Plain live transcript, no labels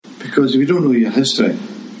Because if you don't know your history,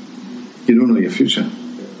 you don't know your future.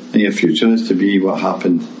 And your future has to be what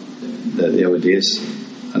happened the early days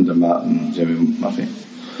under Martin and Jimmy Murphy,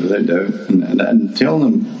 without doubt. And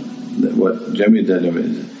telling them that what Jimmy did about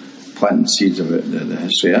planting seeds about the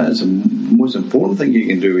history, that is the most important thing you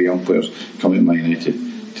can do with young players coming to Man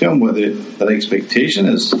United. Tell them what their expectation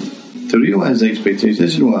is, to realise the expectation.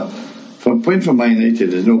 This is what, for playing for Man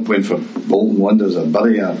United, there's no point for Bolton Wanderers or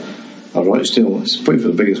Bury or Rochdale. It's playing for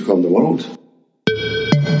the biggest club in the world.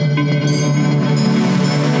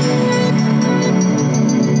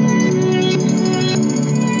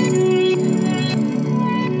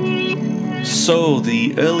 So,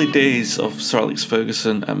 the early days of Sir Alex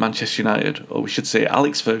Ferguson at Manchester United, or we should say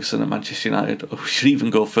Alex Ferguson at Manchester United, or we should even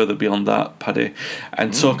go further beyond that, Paddy,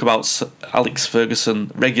 and talk about Alex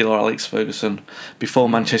Ferguson, regular Alex Ferguson, before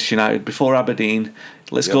Manchester United, before Aberdeen.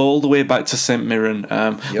 Let's go all the way back to St Mirren.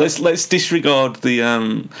 Let's disregard the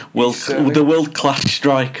world class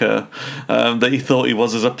striker that he thought he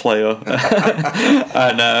was as a player.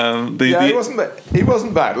 And he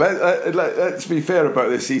wasn't bad. Let's be fair about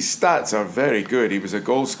this. His stats are very good. He was a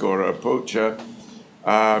goal scorer, a poacher,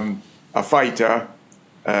 a fighter,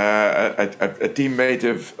 a teammate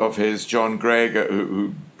of his, John Gregg,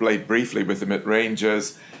 who played briefly with him at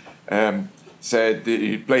Rangers, said that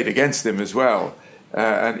he played against him as well.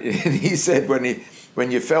 And he said when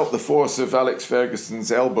you felt the force of Alex Ferguson's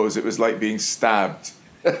elbows, it was like being stabbed.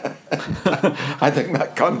 I think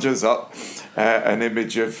that conjures up an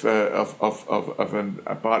image of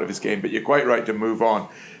a part of his game. But you're quite right to move on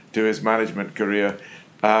to his management career,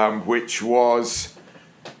 which was,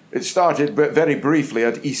 it started very briefly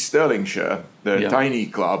at East Stirlingshire, the tiny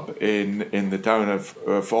club in the town of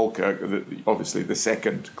Falkirk, obviously the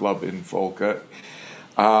second club in Falkirk.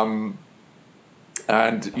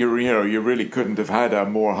 And you really couldn't have had a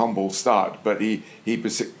more humble start. But he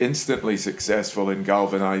was instantly successful in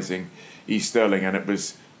galvanising East Stirling, and it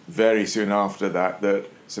was very soon after that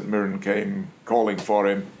St Mirren came calling for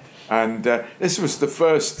him. And this was the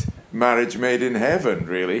first marriage made in heaven,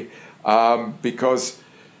 really, because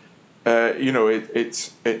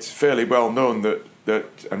it's fairly well known that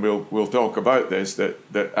and we'll talk about this, that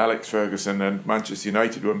Alex Ferguson and Manchester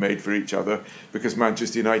United were made for each other, because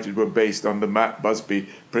Manchester United were based on the Matt Busby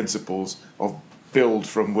principles of build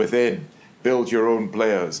from within, build your own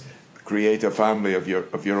players, create a family of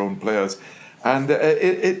your own players. And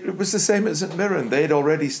it was the same at St Mirren. They'd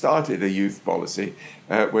already started a youth policy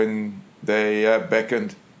when they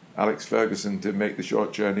beckoned Alex Ferguson to make the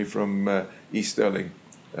short journey from East Stirling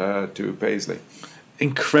to Paisley.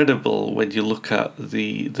 Incredible when you look at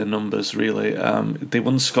the numbers, really. They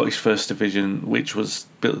won Scottish First Division, which was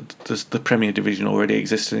the Premier Division already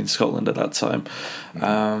existed in Scotland at that time.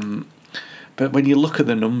 But when you look at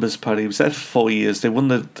the numbers, Paddy, he was there for 4 years. They won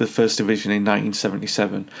the First Division in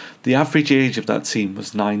 1977. The average age of that team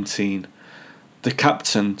was 19. The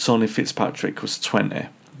captain, Tony Fitzpatrick, was 20.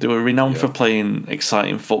 They were renowned for playing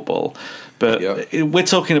exciting football. But we're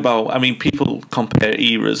talking about, people compare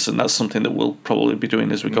eras, and that's something that we'll probably be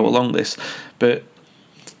doing as we go along this. But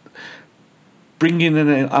bringing in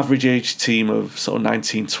an average age team of sort of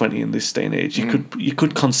 19, 20 in this day and age, you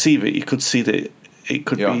could conceive it. You could see that it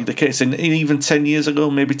could be the case. And even 10 years ago,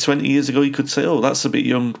 maybe 20 years ago, you could say, oh, that's a bit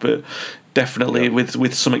young, but definitely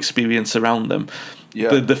with some experience around them.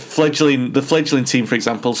 Yeah. The fledgling team, for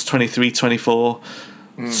example, is 23, 24.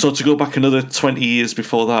 So to go back another 20 years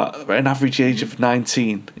before that, an average age of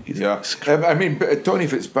 19. Tony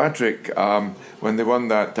Fitzpatrick, when they won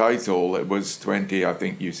that title, it was 20, I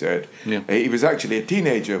think you said. Yeah. He was actually a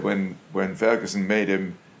teenager when Ferguson made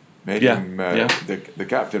him the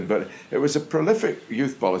captain. But it was a prolific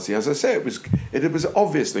youth policy. As I say, it was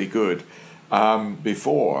obviously good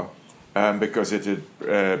before, because it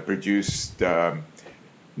had produced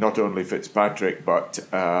not only Fitzpatrick, but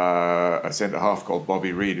a centre-half called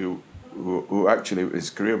Bobby Reid, who actually his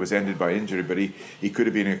career was ended by injury, but he could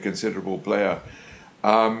have been a considerable player,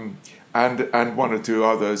 and one or two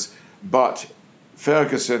others. But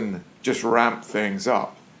Ferguson just ramped things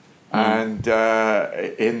up, and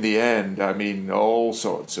in the end, all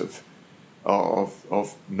sorts of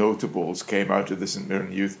notables came out of the St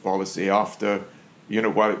Mirren youth policy after,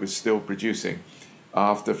 while it was still producing.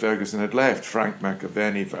 After Ferguson had left, Frank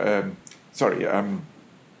McAvenny, Frank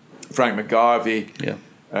McGarvey,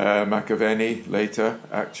 McAvenny later,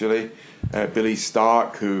 actually, Billy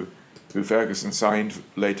Stark, who Ferguson signed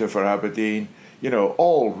later for Aberdeen,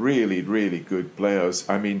 all really, really good players.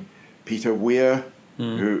 Peter Weir,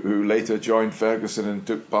 who later joined Ferguson and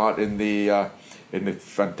took part in the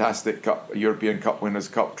fantastic European Cup Winners'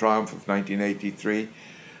 Cup triumph of 1983.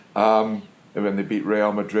 when they beat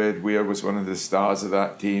Real Madrid. Weir was one of the stars of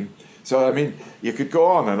that team. So, I mean, you could go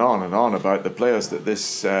on and on and on about the players that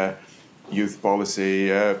this youth policy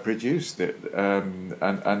produced. And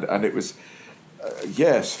it was,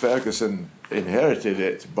 yes, Ferguson inherited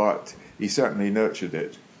it, but he certainly nurtured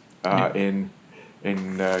it in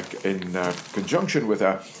conjunction with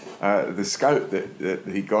the scout that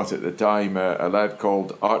he got at the time, a lad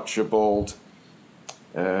called Archibald.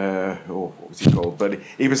 What was he called? But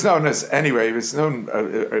he was known as, anyway, he was known,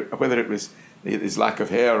 whether it was his lack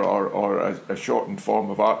of hair or a shortened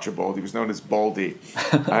form of Archibald, he was known as Baldy.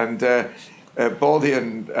 And Baldy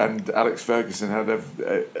and Alex Ferguson had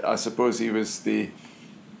I suppose he was the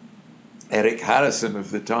Eric Harrison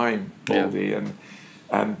of the time, Baldy, and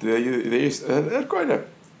they had quite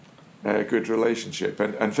a good relationship.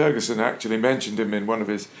 And Ferguson actually mentioned him in one of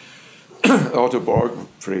his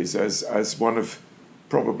autobiographies as one of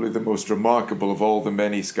probably the most remarkable of all the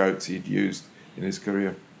many scouts he'd used in his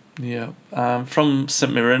career. Yeah. From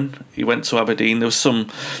St Mirren, he went to Aberdeen. There was some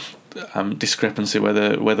discrepancy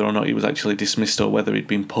whether or not he was actually dismissed or whether he'd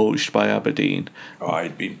been poached by Aberdeen. Oh,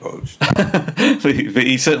 he'd been poached. but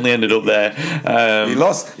he certainly ended up there. He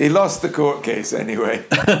lost the court case anyway.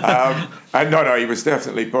 And no, he was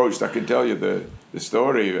definitely poached. I can tell you the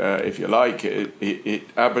story if you like.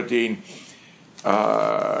 Aberdeen.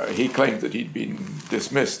 He claimed that he'd been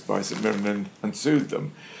dismissed by St Mirren and sued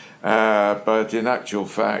them. But in actual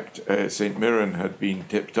fact, St Mirren had been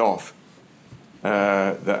tipped off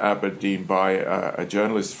the Aberdeen by a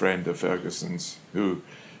journalist friend of Ferguson's who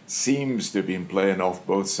seems to have been playing off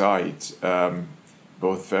both sides,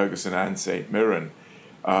 both Ferguson and St Mirren,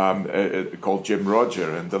 called Jim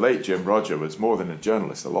Rodger. And the late Jim Rodger was more than a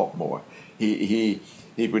journalist, a lot more. He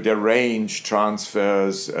would arrange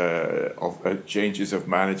transfers of changes of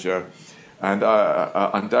manager, and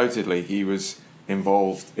undoubtedly he was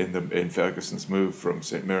involved in Ferguson's move from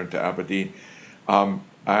St Mirren to Aberdeen,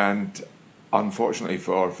 and unfortunately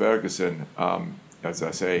for Ferguson, as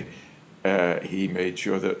I say, he made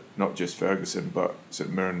sure that not just Ferguson but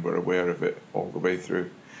St Mirren were aware of it all the way through.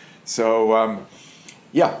 So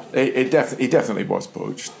he definitely was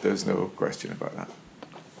poached. There's no question about that.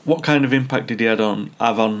 What kind of impact did he have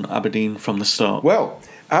on Aberdeen from the start? Well,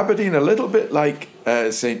 Aberdeen, a little bit like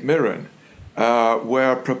St Mirren,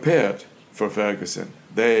 were prepared for Ferguson.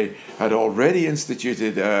 They had already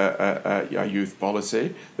instituted a youth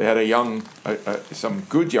policy. They had some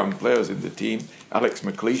good young players in the team. Alex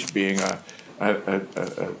McLeish being a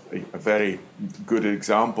very good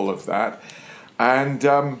example of that, and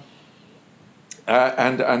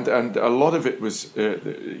a lot of it was,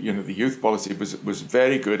 the youth policy was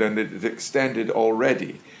very good, and it extended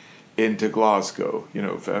already into Glasgow,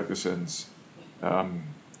 Ferguson's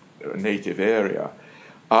native area.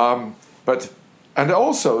 And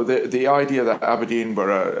also the idea that Aberdeen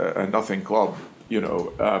were a nothing club,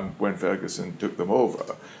 when Ferguson took them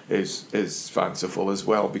over, is fanciful as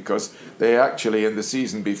well, because they actually, in the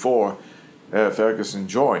season before Ferguson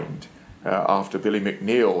joined, after Billy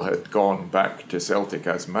McNeill had gone back to Celtic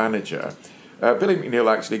as manager, Billy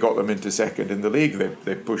McNeill actually got them into second in the league.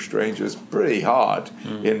 They pushed Rangers pretty hard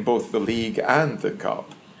in both the league and the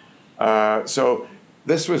cup. So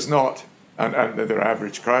this was not, and their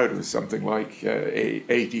average crowd was something like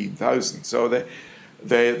 18,000. So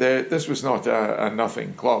this was not a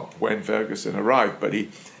nothing club when Ferguson arrived. But he,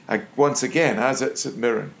 once again, as at St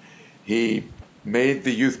Mirren, he made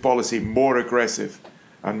the youth policy more aggressive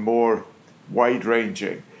and more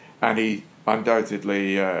wide-ranging, and he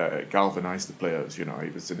undoubtedly galvanised the players. He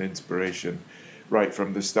was an inspiration right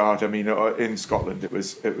from the start. I mean, in Scotland, it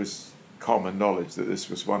was common knowledge that this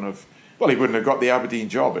was one of, well, he wouldn't have got the Aberdeen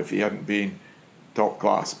job if he hadn't been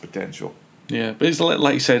top-class potential. Yeah, but it's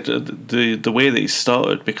like you said, the way that he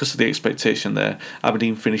started, because of the expectation there,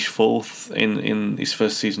 Aberdeen finished fourth in his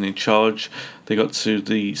first season in charge. They got to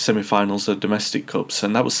the semi-finals of domestic cups,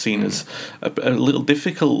 and that was seen as a little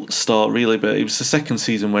difficult start, really. But it was the second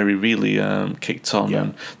season where he really kicked on,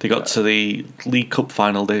 and they got to the League Cup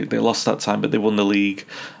final. They lost that time, but they won the league.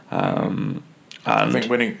 And I think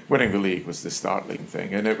winning the league was the startling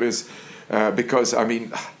thing, and it was because, I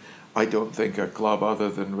mean, I don't think a club other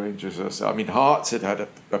than Rangers. I mean, Hearts had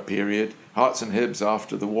a period, Hearts and Hibs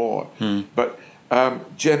after the war, but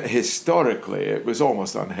historically it was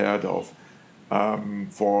almost unheard of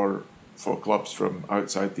for clubs from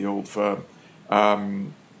outside the old firm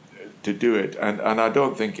to do it, and I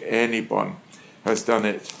don't think anyone has done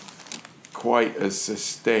it quite as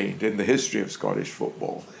sustained in the history of Scottish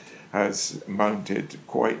football, has mounted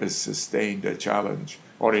quite as sustained a challenge,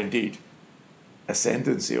 or indeed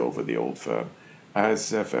ascendancy over the old firm, as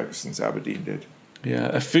Ferguson's Aberdeen did.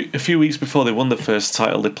 Yeah, a few weeks before they won the first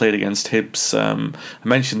title, they played against Hibs. I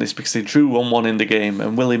mentioned this because they drew 1-1 in the game,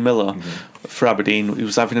 and Willie Miller for Aberdeen, he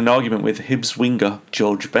was having an argument with Hibs winger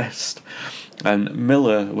George Best, and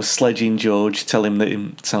Miller was sledging George, telling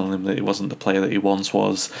him that he wasn't the player that he once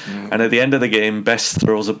was. And at the end of the game, Best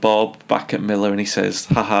throws a ball back at Miller, and he says,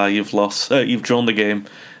 "Haha, you've lost. You've drawn the game.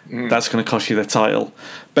 That's going to cost you the title."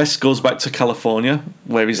 Best goes back to California,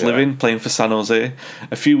 where he's living, playing for San Jose.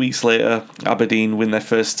 A few weeks later, Aberdeen win their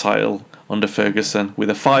first title under Ferguson with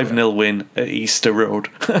a 5-0 win at Easter Road.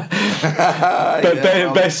 But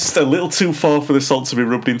Best a little too far for the salt to be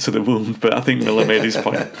rubbed into the wound, but I think Miller made his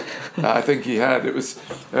point. I think he had. It was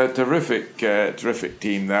a terrific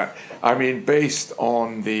team. That, I mean, based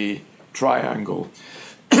on the triangle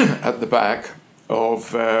at the back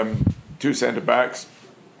of two centre backs.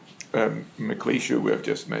 McLeish, who we have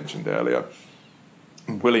just mentioned earlier,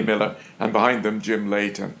 Willie Miller, and behind them Jim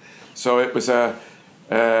Leighton. So it was a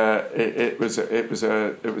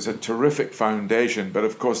terrific foundation. But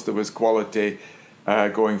of course there was quality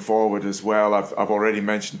going forward as well. I've already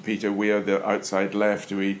mentioned Peter Weir, the outside left,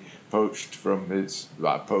 who he poached from his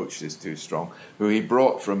poached is too strong. Who he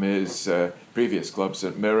brought from his previous club,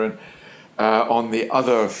 St Mirren. On the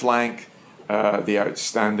other flank, the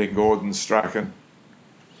outstanding Gordon Strachan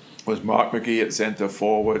was Mark McGee at centre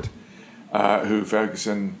forward, who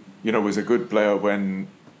Ferguson, was a good player when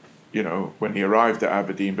he arrived at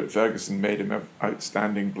Aberdeen, but Ferguson made him an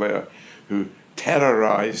outstanding player who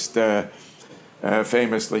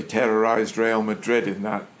famously terrorised Real Madrid in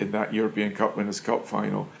that European Cup Winners' Cup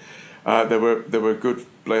final. There were good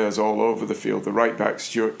players all over the field. The right back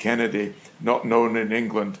Stuart Kennedy, not known in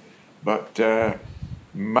England, but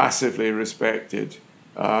massively respected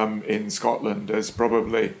in Scotland as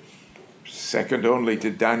probably second only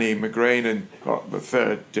to Danny McGrain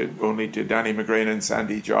third only to Danny McGrain and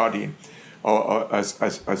Sandy Jardine, as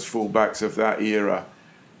fullbacks of that era,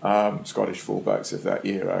 Scottish fullbacks of that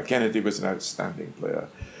era. Kennedy was an outstanding player.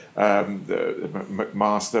 The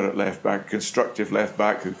McMaster at left back, constructive left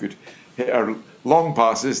back who could hit long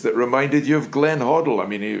passes that reminded you of Glenn Hoddle. I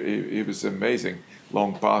mean, he was an amazing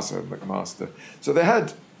long passer, McMaster. So they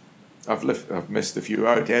had. I've missed a few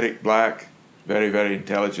out. Eric Black. Very, very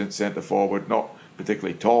intelligent centre forward, not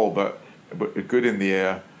particularly tall, but good in the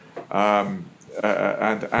air, and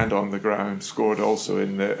on the ground. Scored also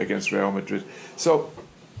against Real Madrid. So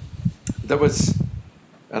there was,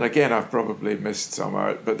 and again I've probably missed some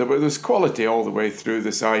out, but there was quality all the way through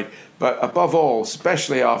the side. But above all,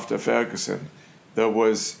 especially after Ferguson, there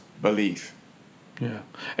was belief. Yeah,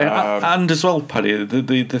 and as well, Paddy,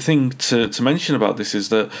 the thing to mention about this is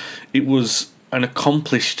that it was an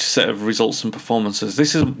accomplished set of results and performances.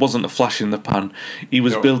 This wasn't a flash in the pan. He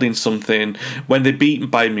was building something. When they beat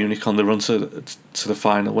Bayern Munich on the run to the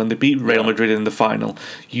final, when they beat Real Madrid in the final,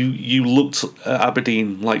 you looked at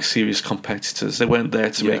Aberdeen like serious competitors. They weren't there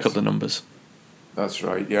to make up the numbers. That's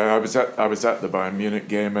right. Yeah, I was at the Bayern Munich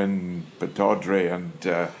game in Pataudry, and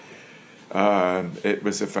it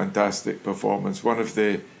was a fantastic performance. One of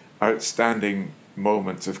the outstanding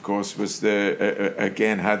moments, of course, was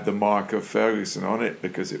again had the mark of Ferguson on it,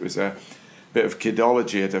 because it was a bit of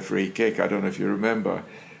kidology at a free kick. I don't know if you remember,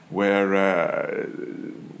 where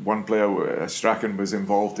one player, Strachan, was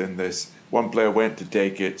involved in this. One player went to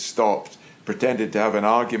take it, stopped, pretended to have an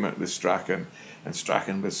argument with Strachan, and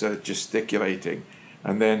Strachan was gesticulating,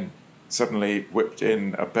 and then suddenly whipped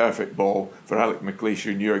in a perfect ball for Alec McLeish,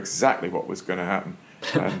 who knew exactly what was going to happen.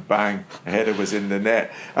 And bang, a header was in the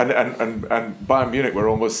net. And Bayern Munich were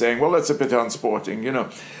almost saying, well, that's a bit unsporting,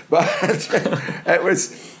 But it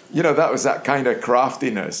was, that was that kind of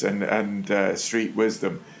craftiness and street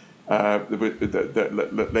wisdom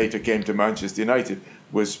that later came to Manchester United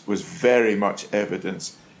was very much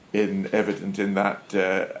evident in that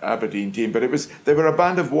Aberdeen team. But they were a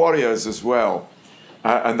band of warriors as well.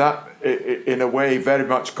 And that, in a way, very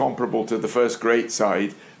much comparable to the first great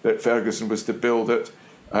side that Ferguson was to build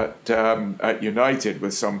at United,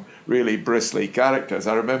 with some really bristly characters.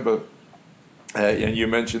 I remember, and you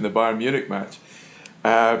mentioned the Bayern Munich match,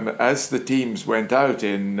 as the teams went out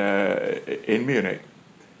in Munich,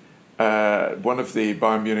 one of the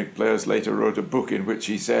Bayern Munich players later wrote a book in which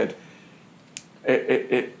he said,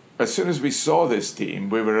 as soon as we saw this team,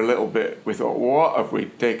 we thought, what have we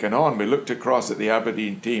taken on? We looked across at the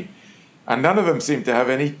Aberdeen team, and none of them seemed to have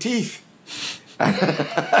any teeth.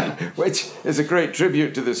 Which is a great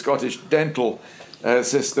tribute to the Scottish dental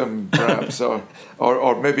system, perhaps,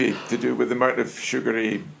 or maybe to do with the amount of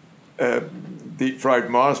sugary deep-fried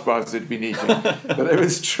Mars bars they'd been eating. But it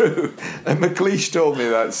was true. And McLeish told me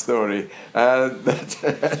that story. And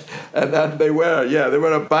they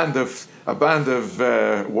were a band of a band of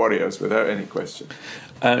warriors, without any question.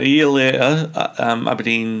 A year later,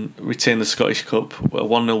 Aberdeen retained the Scottish Cup, a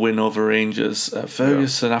 1-0 win over Rangers.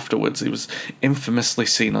 Ferguson afterwards, he was infamously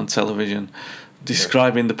seen on television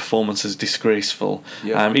describing the performance as disgraceful.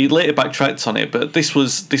 Yeah. He later backtracked on it, but this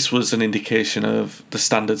was an indication of the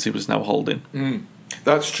standards he was now holding.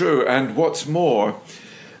 That's true, and what's more,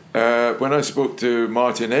 when I spoke to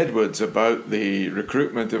Martin Edwards about the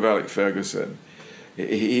recruitment of Alex Ferguson,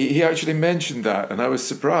 he actually mentioned that, and I was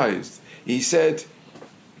surprised. He said,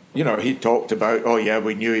 he talked about,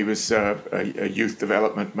 we knew he was a youth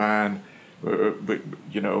development man, but,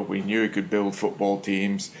 we knew he could build football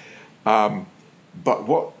teams. But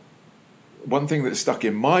one thing that stuck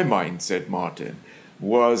in my mind, said Martin,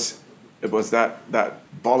 was that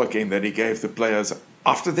bollocking that he gave the players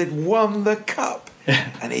after they'd won the cup.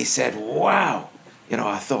 And he said, wow,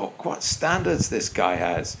 I thought, what standards this guy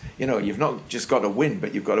has. You've not just got to win,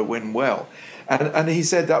 but you've got to win well. And he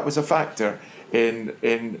said that was a factor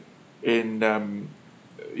in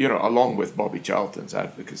along with Bobby Charlton's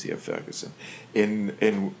advocacy of Ferguson,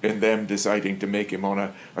 in them deciding to make him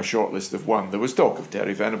on a short list of one. There was talk of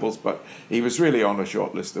Terry Venables, but he was really on a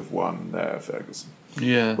short list of one, Ferguson.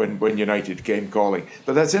 Yeah. When United came calling.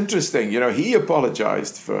 But that's interesting. He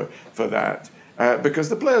apologised for that because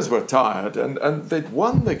the players were tired and they'd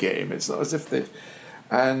won the game. It's not as if they'd...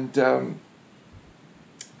 And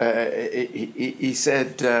he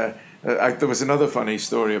said... there was another funny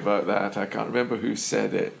story about that. I can't remember who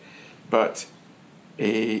said it, but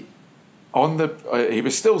he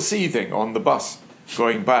was still seething on the bus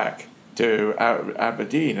going back to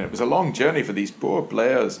Aberdeen. And it was a long journey for these poor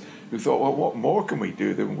players who thought, well, what more can we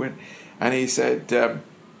do than win? And he said,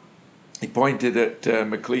 he pointed at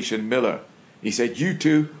McLeish and Miller. He said, you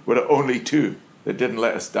two were the only two that didn't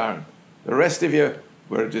let us down. The rest of you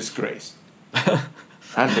were a disgrace.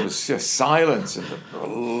 And there was just silence, and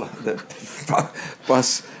the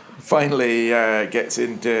bus finally gets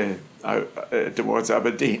towards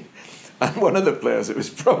Aberdeen. And one of the players, it was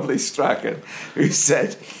probably Strachan, who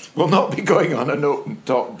said, we'll not be going on an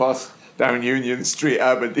open-top bus down Union Street,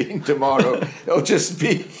 Aberdeen tomorrow. It'll just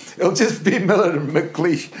be Miller and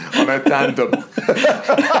McLeish on a tandem.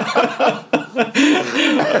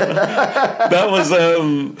 That was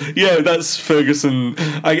that's Ferguson.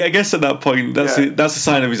 I guess at that point that's a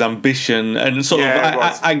sign of his ambition and sort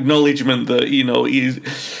of acknowledgement that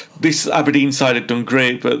this Aberdeen side had done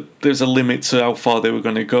great, but there's a limit to how far they were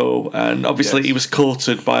going to go. And obviously he was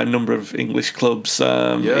courted by a number of English clubs.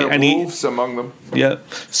 Wolves among them. Yeah,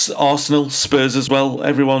 Arsenal, Spurs as well.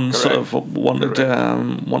 Everyone sort of wanted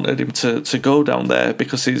him to go down there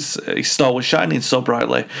because his star was shining so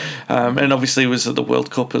brightly, and obviously he was at the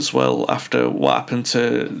World Cup as well after what happened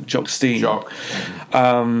to Jock Stein.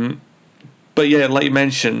 But yeah, like you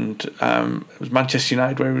mentioned, it was Manchester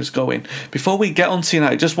United where he was going. Before we get on to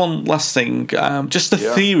United, just one last thing. Just the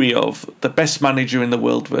theory of the best manager in the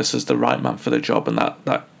world versus the right man for the job, and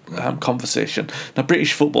that conversation. Now,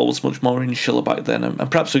 British football was much more insular back then, and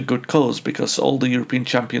perhaps with good cause, because all the European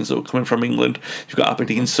champions that were coming from England, you've got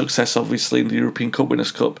Aberdeen's success, obviously, in the European Cup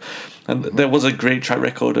Winners' Cup. And there was a great track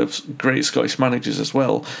record of great Scottish managers as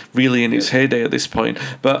well, really in its heyday at this point.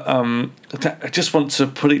 But I just want to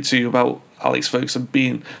put it to you about Alex Ferguson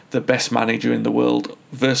being the best manager in the world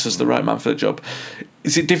versus the right man for the job.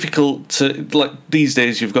 Is it difficult to, like these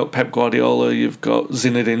days, you've got Pep Guardiola, you've got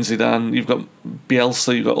Zinedine Zidane, you've got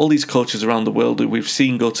Bielsa, you've got all these coaches around the world who we've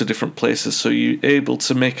seen go to different places, so you're able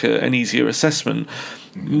to make an easier assessment.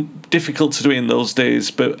 Difficult to do it in those days,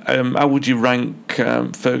 but how would you rank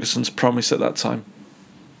Ferguson's promise at that time?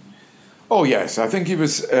 Oh yes, I think he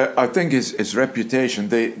was. I think his reputation,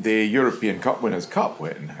 the European Cup Winners' Cup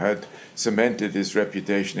win, had cemented his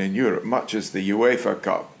reputation in Europe, much as the UEFA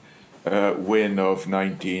Cup win of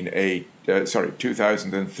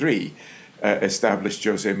 2003 established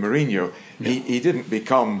Jose Mourinho. He didn't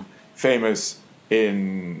become famous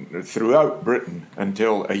throughout Britain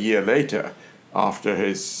until a year later, after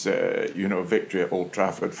his victory at Old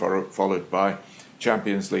Trafford, followed by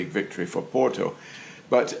Champions League victory for Porto.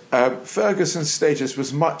 But Ferguson's status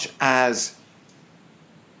was much as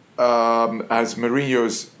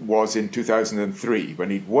Mourinho's was in 2003, when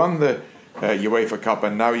he'd won the UEFA Cup,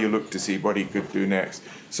 and now you look to see what he could do next.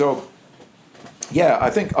 So, yeah, I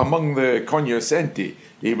think among the cognoscenti,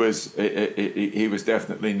 he was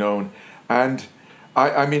definitely known. And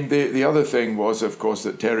I mean, the other thing was, of course,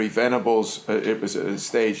 that Terry Venables, it was at a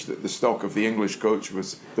stage that the stock of the English coach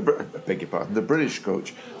was, the British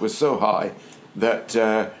coach was so high that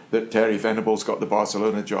Terry Venables got the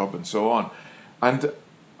Barcelona job and so on. And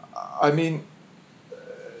I mean,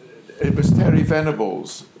 it was Terry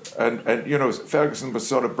Venables, and Ferguson was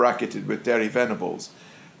sort of bracketed with Terry Venables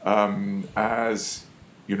as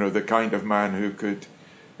the kind of man who could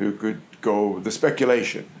go. The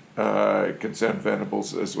speculation concerned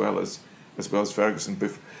Venables as well as Ferguson,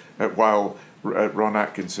 while Ron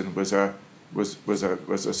Atkinson was a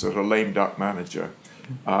sort of lame duck manager,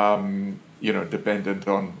 dependent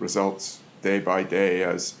on results day by day.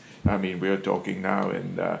 We're talking now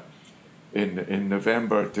in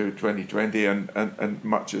November to 2020, and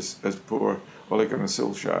much as poor Ole Gunnar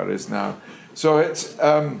Solskjaer is now. So it's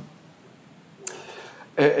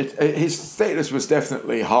his status was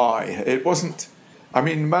definitely high. It wasn't.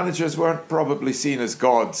 Managers weren't probably seen as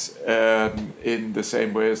gods in the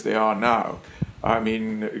same way as they are now.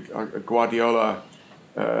 Guardiola,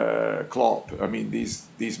 Klopp.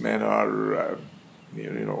 These men are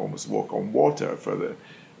almost walk on water for the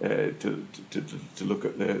to look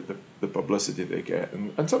at the publicity they get,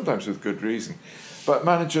 and sometimes with good reason. But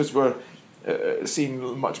managers were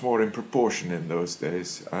seen much more in proportion in those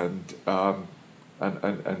days, and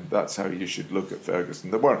that's how you should look at Ferguson.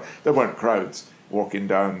 There weren't crowds walking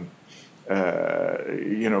down,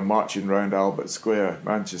 marching round Albert Square,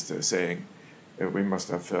 Manchester, saying, "We must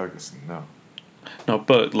have Ferguson." No,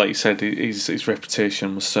 but like you said, his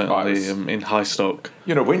reputation was certainly in high stock.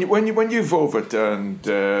 When you've overturned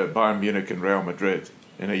Bayern Munich and Real Madrid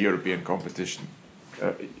in a European competition,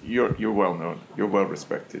 you're well known, you're well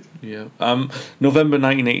respected. Yeah. November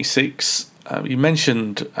 1986. You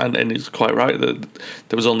mentioned, and it's quite right, that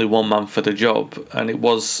there was only one man for the job, and it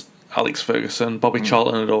was Alex Ferguson. Bobby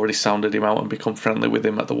Charlton had already sounded him out and become friendly with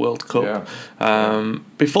him at the World Cup.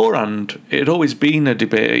 Beforehand, it had always been a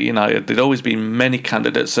debate at United. There'd always been many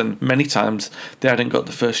candidates, and many times they hadn't got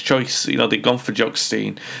the first choice. They'd gone for Jock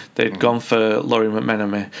Stein, they'd gone for Laurie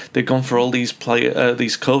McMenemy, they'd gone for all these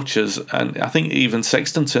these coaches, and I think even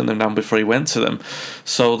Sexton turned them down before he went to them.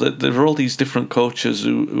 So there were all these different coaches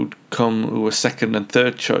who'd come, who were second and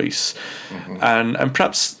third choice, and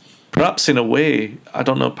perhaps in a way, I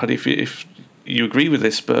don't know, Paddy, if you agree with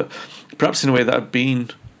this, but perhaps in a way that had been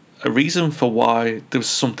a reason for why there was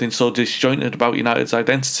something so disjointed about United's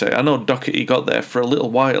identity. I know Doherty got there for a little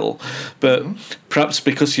while, but perhaps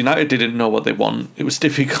because United didn't know what they want, it was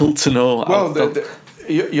difficult to know. Well,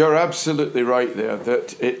 you're absolutely right there,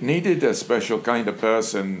 that it needed a special kind of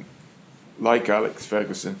person like Alex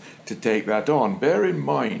Ferguson to take that on. Bear in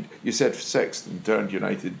mind, you said Sexton turned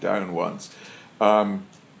United down once.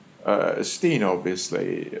 Stein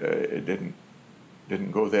obviously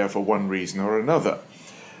didn't go there for one reason or another.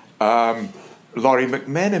 Laurie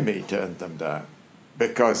McMenemy turned them down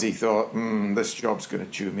because he thought, this job's going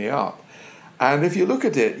to chew me up. And if you look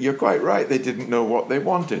at it, you're quite right, they didn't know what they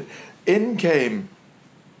wanted. In came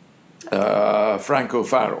Frank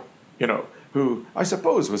O'Farrell, who I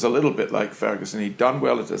suppose was a little bit like Ferguson. He'd done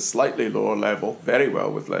well at a slightly lower level, very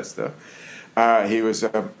well with Leicester. He was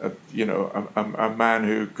a man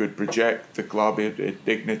who could project the club,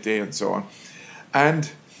 dignity and so on.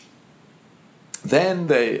 And then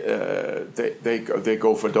they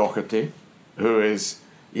go for Doherty, who is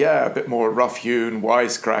a bit more rough-hewn,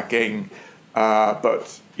 wisecracking,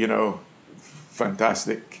 but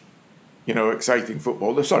fantastic, exciting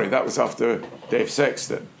footballer. Sorry, that was after Dave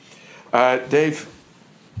Sexton. Dave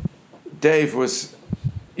was,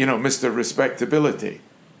 Mr. Respectability.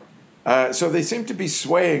 So they seem to be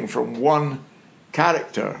swaying from one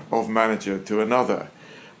character of manager to another.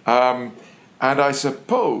 And I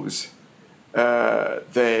suppose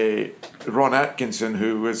Ron Atkinson,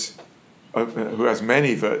 who has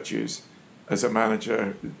many virtues as a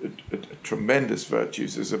manager, tremendous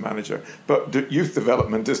virtues as a manager, but youth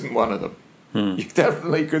development isn't one of them. You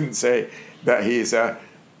definitely couldn't say that he's a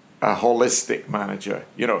holistic manager.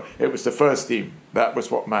 It was the first team, that was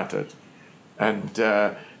what mattered. And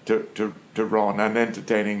to Ron, and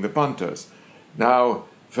entertaining the punters. Now,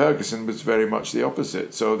 Ferguson was very much the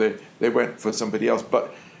opposite, so they went for somebody else.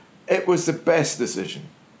 But it was the best decision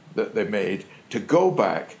that they made, to go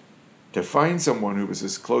back, to find someone who was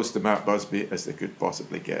as close to Matt Busby as they could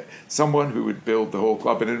possibly get, someone who would build the whole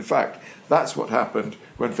club. And in fact, that's what happened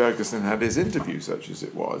when Ferguson had his interview, such as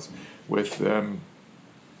it was, with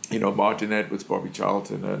Martin Edwards, Bobby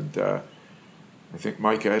Charlton, and I think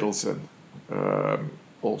Mike Edelson.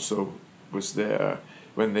 Also was there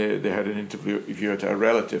when they had an interview at a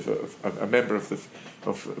relative, a member of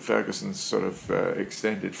Ferguson's sort of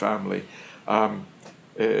extended family,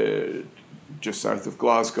 just south of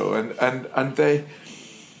Glasgow, and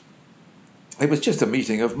it was just a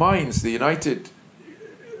meeting of minds. The United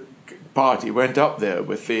Party went up there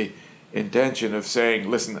with the intention of saying,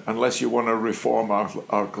 listen, unless you want to reform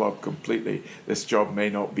our club completely, this job may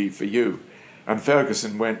not be for you. And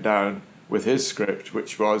Ferguson went down with his script,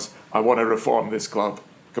 which was, I want to reform this club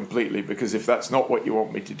completely, because if that's not what you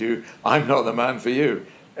want me to do, I'm not the man for you.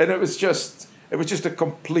 And it was just a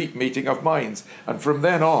complete meeting of minds. And from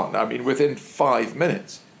then on, I mean, within 5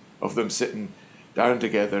 minutes of them sitting down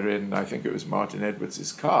together in, I think it was Martin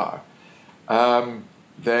Edwards' car,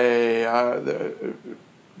 there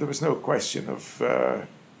was no question of the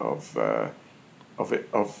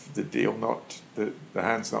deal not the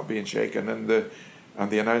hands not being shaken and the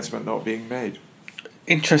announcement not being made.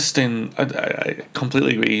 Interesting. I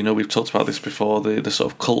completely agree. You know, we've talked about this before, the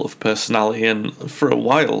sort of cult of personality, and for a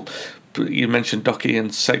while, you mentioned Docky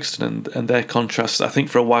and Sexton and their contrast. I think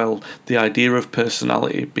for a while the idea of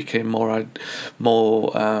personality became more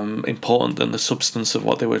important than the substance of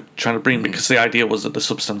what they were trying to bring, because the idea was that the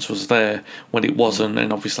substance was there when it wasn't,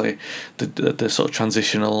 and obviously the sort of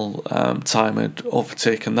transitional time had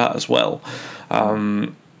overtaken that as well.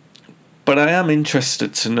 But I am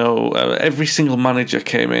interested to know, every single manager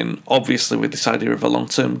came in obviously with this idea of a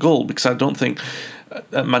long-term goal, because I don't think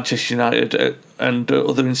at Manchester United and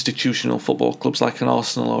other institutional football clubs like an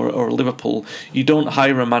Arsenal or a Liverpool, you don't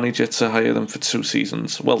hire a manager to hire them for 2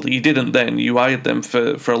 seasons. Well, you didn't then. You hired them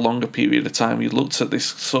for a longer period of time. You looked at this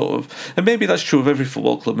sort of, and maybe that's true of every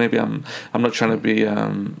football club. Maybe I'm not trying to be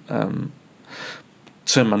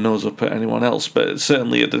turn my nose up at anyone else, but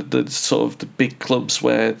certainly at the sort of the big clubs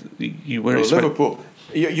where you were Liverpool.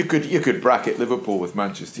 You could bracket Liverpool with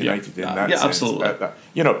Manchester United in that sense. Absolutely.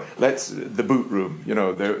 Let's the boot room.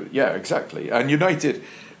 Exactly. And United,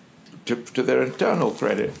 to their internal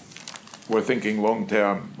credit, were thinking long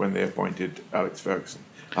term when they appointed Alex Ferguson.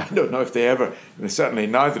 I don't know if they ever, certainly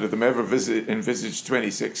neither of them ever envisaged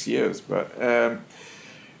 26 years, but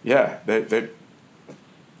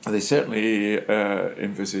they certainly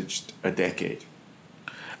envisaged a decade.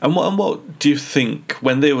 And what do you think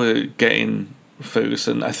when they were getting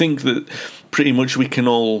Ferguson? I think that pretty much we can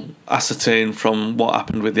all ascertain from what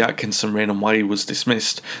happened with the Atkinson reign and why he was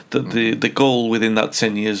dismissed that the goal within that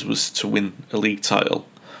 10 years was to win a league title.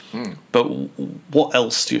 But what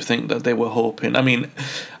else do you think that they were hoping? I mean,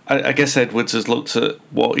 I guess Edwards has looked at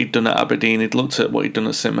what he'd done at Aberdeen, he'd looked at what he'd done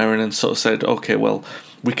at St Mirren and sort of said, okay, well,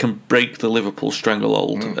 we can break the Liverpool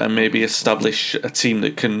stranglehold and maybe establish a team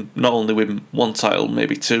that can not only win 1 title,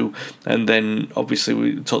 maybe 2, and then obviously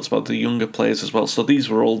we talked about the younger players as well. So these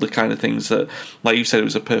were all the kind of things that, like you said, it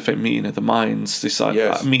was a perfect meeting of the minds, this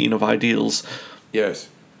meeting of ideals. Yes,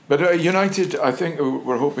 but United, I think,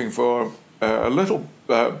 were hoping for a little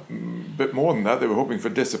bit more than that. They were hoping for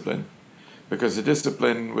discipline, because the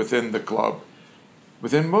discipline within the club,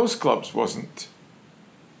 within most clubs, wasn't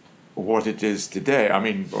what it is today. I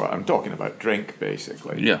mean, I'm talking about drink,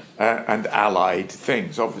 basically, and allied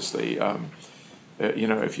things. Obviously,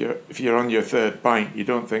 if you're on your 3rd pint, you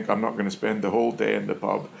don't think, I'm not going to spend the whole day in the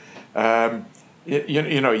pub.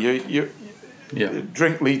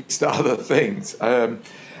 Drink leads to other things,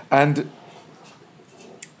 and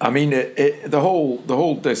I mean, the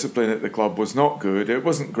whole discipline at the club was not good. It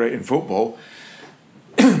wasn't great in football,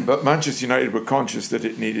 but Manchester United were conscious that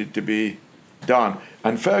it needed to be done.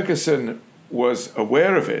 And Ferguson was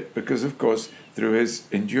aware of it because, of course, through his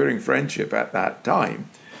enduring friendship at that time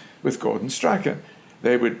with Gordon Strachan,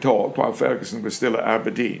 they would talk while Ferguson was still at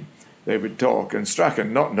Aberdeen. They would talk, and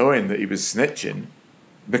Strachan, not knowing that he was snitching,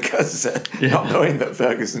 because not knowing that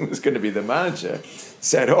Ferguson was going to be the manager,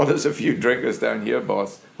 said, "Oh, there's a few drinkers down here,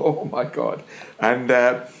 boss." Oh my God! And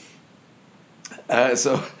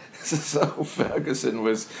so Ferguson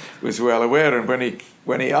was well aware, and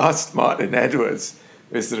when he asked Martin Edwards,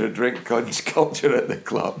 "Is there a drink culture at the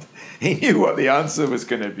club?" he knew what the answer was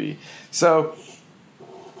going to be. So,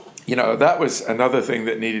 that was another thing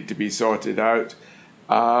that needed to be sorted out,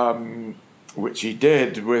 which he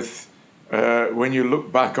did with. When you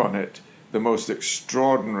look back on it, the most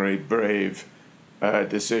extraordinary, brave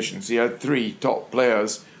decisions. He had 3 top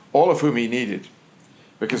players, all of whom he needed.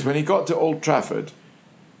 Because when he got to Old Trafford,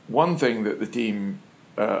 one thing that the team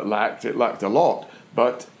lacked a lot,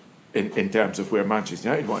 but in terms of where Manchester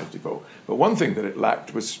United wanted to go, but one thing that it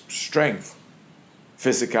lacked was strength,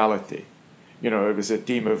 physicality. It was a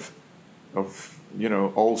team of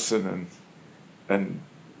Olsen and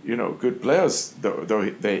good players, though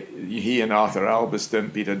he and Arthur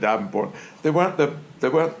Albiston, Peter Davenport, they weren't the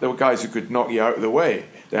guys who could knock you out of the way.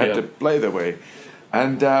 They had to play their way.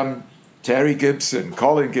 And Terry Gibson,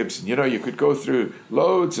 Colin Gibson, you could go through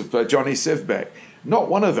loads of Johnny Sivbeck. Not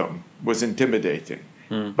one of them was intimidating,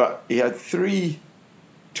 but he had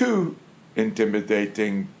 2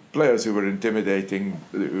 intimidating players who were intimidating,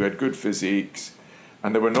 who had good physiques,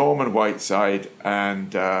 and there were Norman Whiteside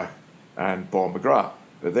and Paul McGrath.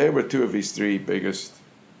 They were two of his three biggest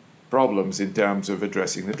problems in terms of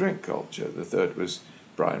addressing the drink culture. The third was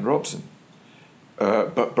Brian Robson.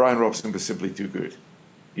 But Brian Robson was simply too good.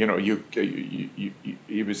 He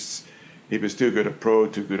was too good a pro,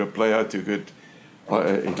 too good a player, too good.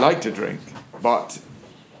 He'd like to drink, but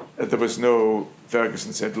there was no.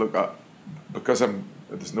 Ferguson said, "Look,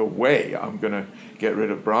 there's no way I'm going to get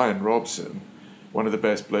rid of Brian Robson, one of the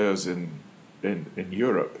best players in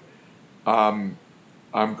Europe. I'm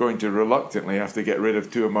going to reluctantly have to get rid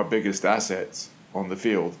of two of my biggest assets on the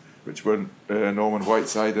field, which were Norman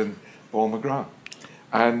Whiteside and Paul McGrath."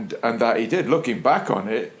 And that he did. Looking back on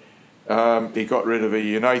it, he got rid of a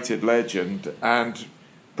United legend and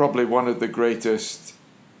probably one of the greatest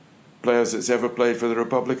players that's ever played for the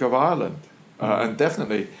Republic of Ireland. And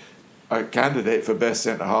definitely a candidate for best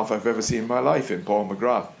centre-half I've ever seen in my life in Paul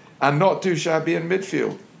McGrath. And not too shabby in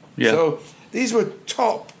midfield. Yeah. So these were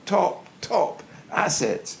top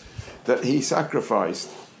assets that he sacrificed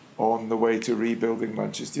on the way to rebuilding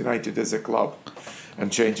Manchester United as a club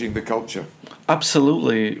and changing the culture.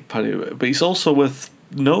 Absolutely, Paddy. But it's also worth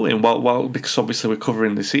noting, while because obviously we're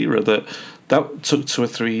covering this era, that took 2 or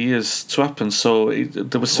 3 years to happen. So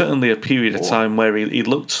there was certainly a period of time where he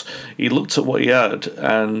looked at what he had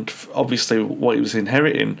and obviously what he was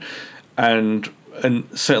inheriting, and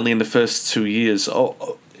certainly in the first 2 years,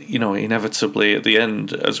 inevitably at the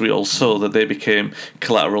end, as we all saw, that they became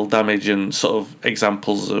collateral damage and sort of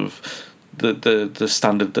examples of the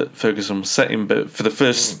standard that Ferguson was setting. But for the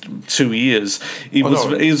first 2 years, it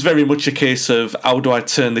was very much a case of, how do I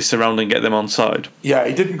turn this around and get them on side? Yeah,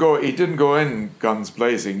 he didn't go in guns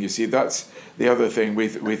blazing. You see, that's the other thing. We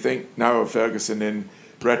think now of Ferguson in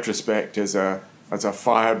retrospect as a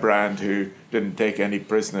firebrand who didn't take any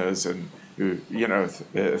prisoners and who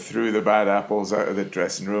threw the bad apples out of the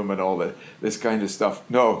dressing room and all this kind of stuff.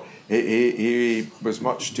 No, he was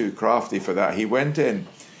much too crafty for that. He went in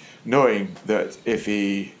knowing that if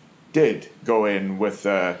he did go in with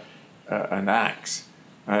an axe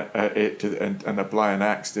and apply an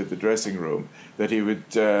axe to the dressing room, that he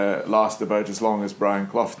would last about as long as Brian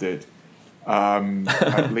Clough did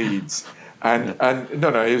at Leeds. And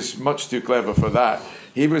no, he was much too clever for that.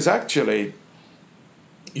 He was actually,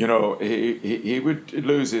 he would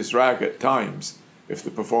lose his rag at times if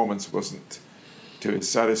the performance wasn't to his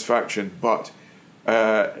satisfaction, but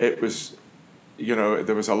it was,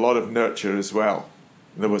 there was a lot of nurture as well.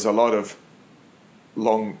 There was a lot of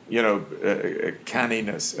long,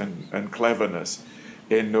 canniness and cleverness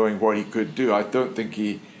in knowing what he could do. I don't think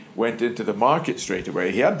he went into the market straight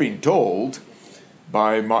away. He had been told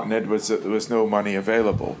by Martin Edwards that there was no money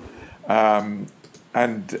available. And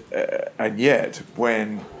yet,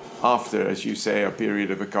 when after, as you say, a period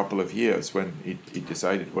of a couple of years, when he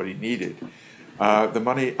decided what he needed, the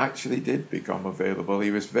money actually did become available.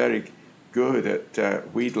 He was very good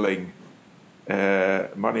at wheedling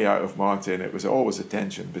money out of Martin. It was always a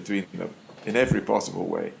tension between them in every possible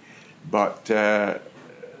way. But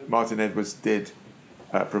Martin Edwards did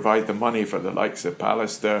provide the money for the likes of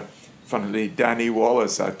Pallister. Funnily, Danny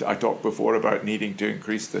Wallace, I talked before about needing to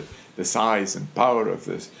increase the size and power of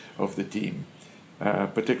the team,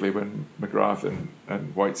 particularly when McGrath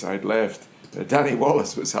and Whiteside left. Danny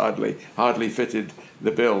Wallace was hardly fitted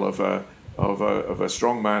the bill of a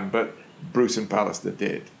strong man, but Bruce and Pallister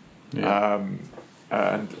did. Yeah.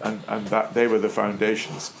 And that they were the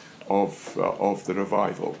foundations of the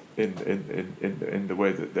revival in the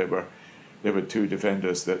way that they were two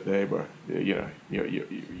defenders that they were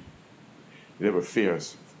they were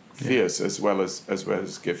fierce as well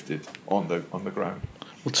as gifted on the ground.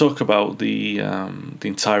 We'll talk about the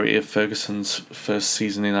entirety of Ferguson's first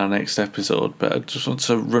season in our next episode, but I just want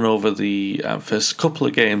to run over the first couple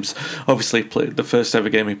of games. Obviously, the first ever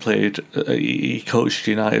game he played, he coached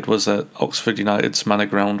United, was at Oxford United's Manor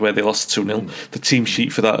Ground, where they lost 2-0. The team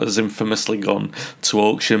sheet for that has infamously gone to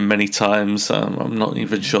auction many times. I'm not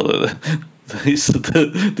even sure that it's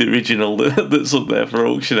the original that's up there for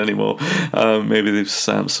auction anymore. Maybe there's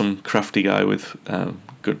some crafty guy with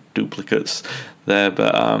good duplicates there,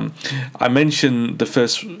 but I mentioned the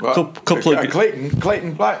first couple of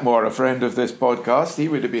Clayton Blackmore, a friend of this podcast, he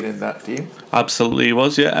would have been in that team. Absolutely, he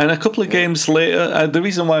was, yeah. And a couple of games later, the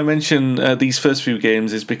reason why I mention these first few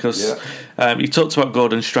games is because he talked about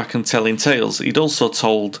Gordon Strachan telling tales. He'd also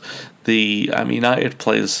told the United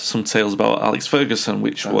players some tales about Alex Ferguson,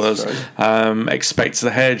 which was expect the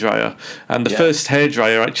hairdryer. And the first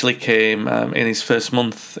hairdryer actually came in his first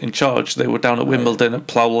month in charge. They were down at Wimbledon at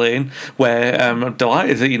Plough Lane, where I'm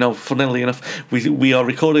delighted that, funnily enough, we are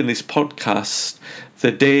recording this podcast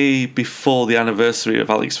the day before the anniversary of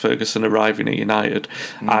Alex Ferguson arriving at United,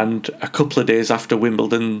 and a couple of days after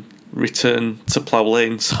Wimbledon return to Plough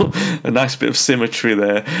Lane, so a nice bit of symmetry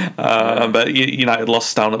there. But United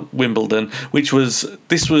lost down at Wimbledon, this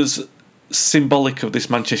was symbolic of this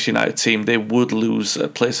Manchester United team. They would lose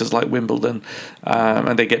at places like Wimbledon,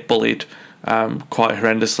 and they get bullied quite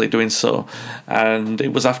horrendously doing so. And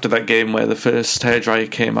it was after that game where the first hairdryer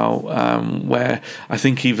came out, where I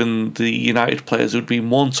think even the United players who'd been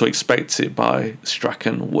warned to expect it by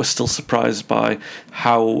Strachan were still surprised by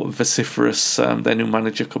how vociferous their new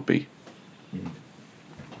manager could be.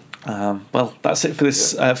 Well, that's it for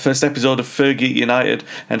this first episode of Fergie United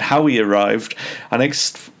and how he arrived. Our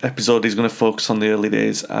next episode is going to focus on the early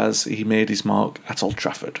days as he made his mark at Old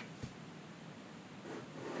Trafford.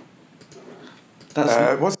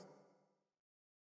 What's